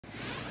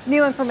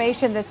New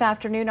information this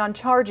afternoon on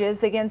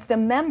charges against a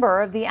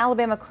member of the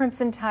Alabama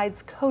Crimson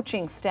Tide's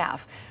coaching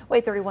staff.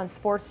 WAAY 31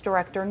 Sports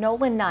Director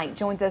Nolan Knight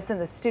joins us in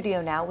the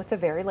studio now with the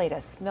very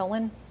latest.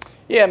 Nolan?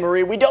 Yeah,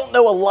 Marie, we don't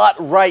know a lot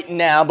right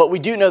now, but we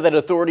do know that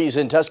authorities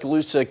in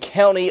Tuscaloosa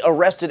County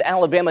arrested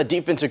Alabama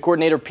defensive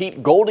coordinator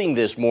Pete Golding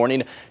this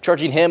morning,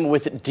 charging him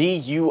with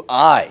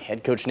DUI.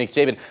 Head coach Nick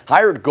Saban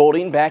hired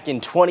Golding back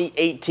in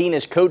 2018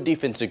 as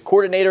co-defensive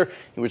coordinator.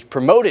 He was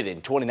promoted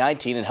in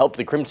 2019 and helped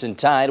the Crimson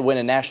Tide win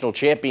a national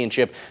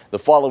championship the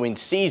following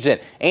season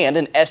and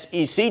an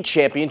SEC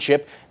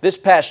championship this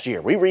past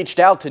year. We reached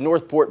out to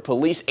Northport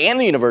Police and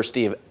the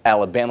University of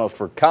Alabama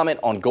for comment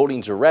on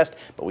Golding's arrest,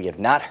 but we have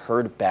not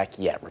heard back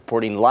yet.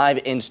 Reporting live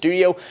in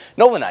studio,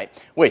 Nolan Knight,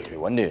 WAAY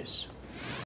 31 News.